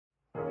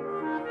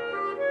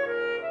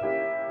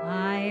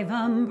I've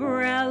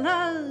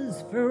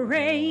umbrellas for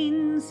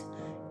rains,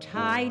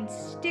 Tide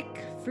stick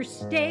for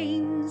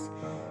stains,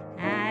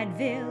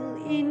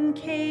 Advil in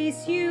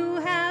case you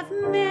have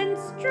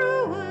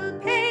menstrual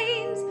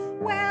pains.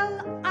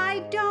 Well, I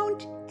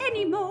don't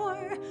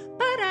anymore,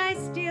 but I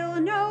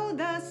still know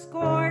the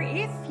score.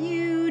 If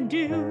you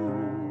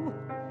do,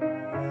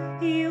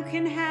 you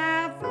can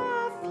have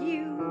a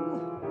few.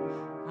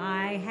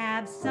 I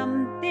have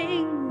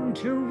something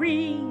to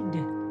read,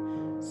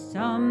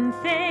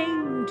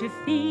 something to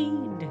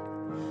feed,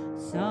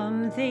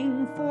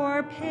 something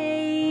for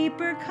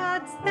paper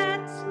cuts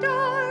that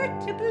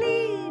start to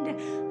bleed.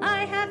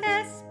 I have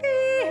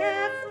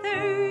SPF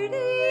 30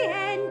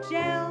 and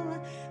gel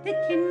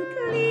that can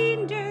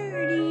clean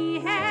dirty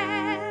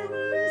hands.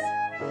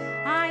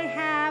 I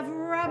have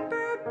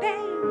rubber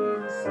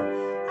bands.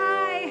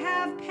 I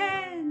have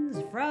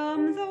pens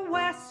from the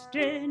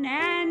Weston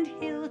and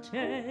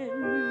Hilton.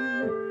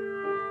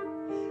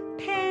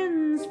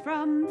 Pens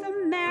from the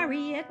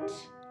Marriott,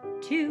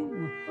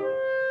 too.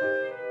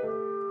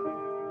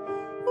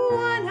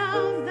 One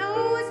of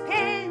those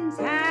pens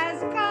has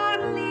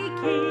gone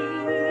leaky.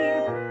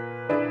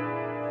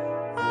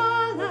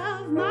 All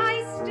of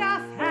my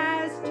stuff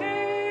has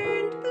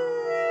turned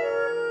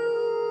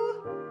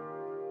blue.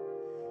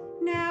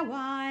 Now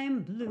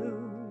I'm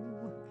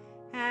blue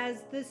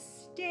as the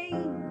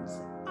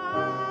stains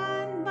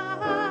on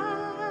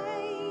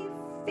my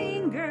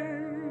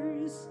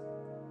fingers.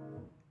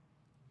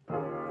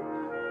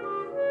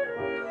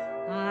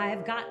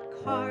 I've got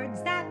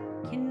cards that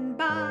can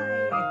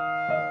buy,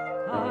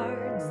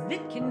 cards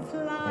that can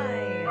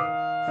fly,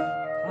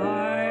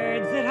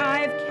 cards that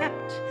I've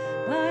kept,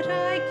 but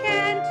I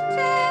can't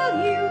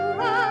tell you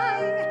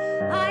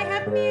why. I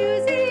have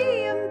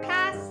museum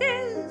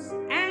passes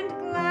and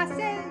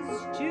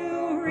glasses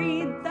to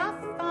read the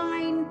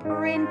fine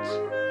print.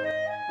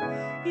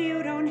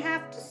 You don't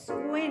have to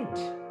squint.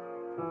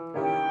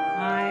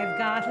 I've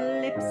got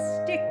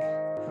lipstick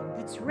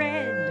that's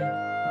red,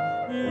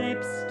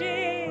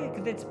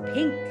 lipstick that's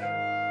pink,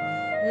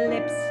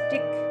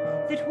 lipstick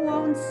that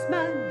won't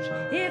smudge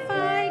if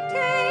I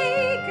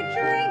take a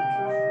drink.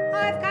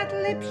 I've got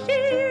lip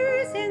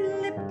shears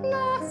and lip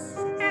gloss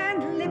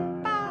and lip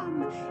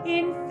balm.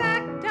 In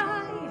fact,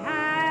 I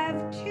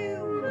have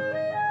two.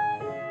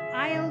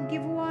 I'll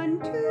give one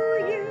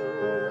to you.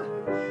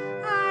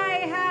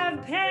 I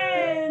have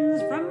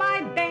pens from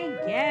my bank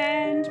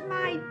and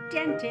my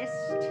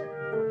dentist.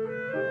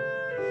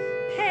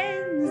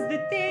 Pens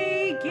that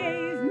they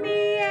gave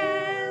me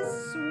as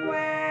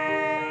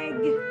swag.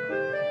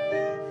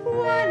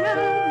 One of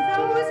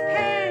those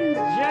pens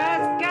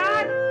just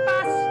got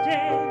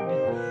busted,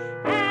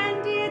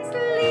 and it's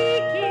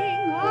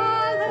leaking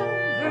all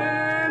over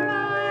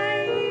my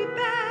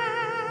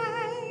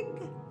bag.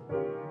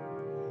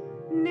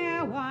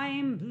 Now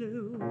I'm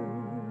blue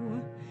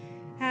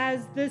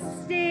as the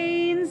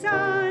stains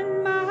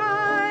on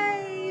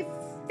my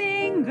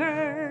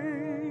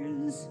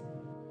fingers.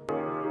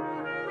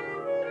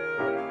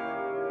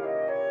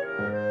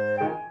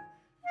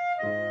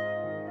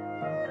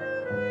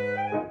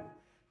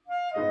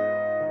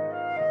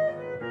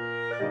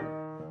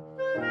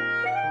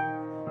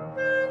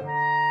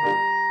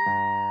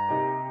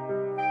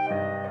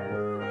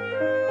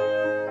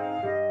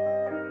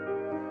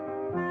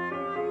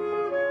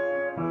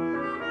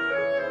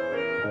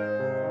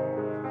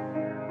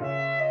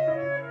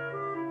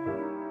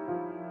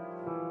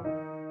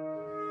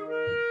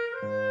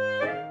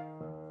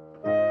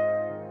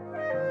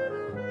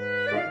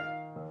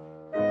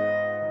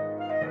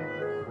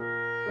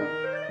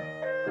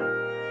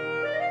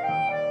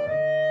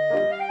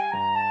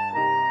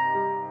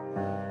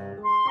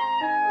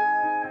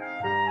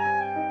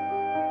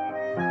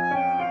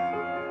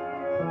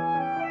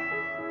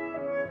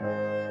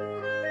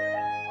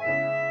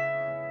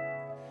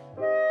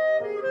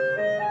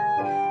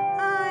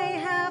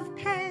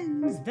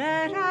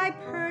 That I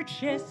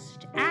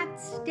purchased at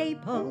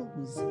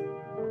Staples,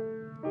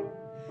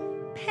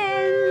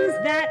 pens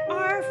that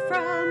are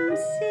from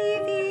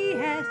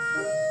CVS.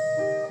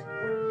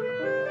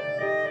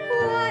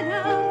 One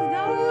of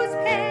those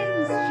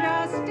pens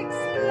just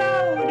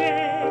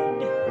exploded.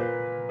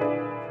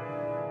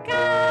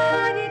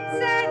 God, it's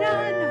an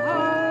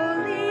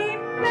unholy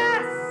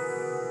mess.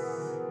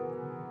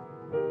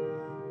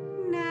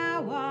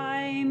 Now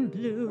I'm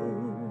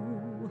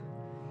blue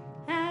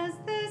as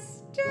the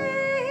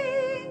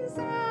stains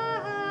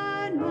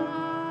on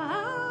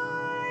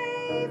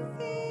my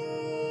fingers.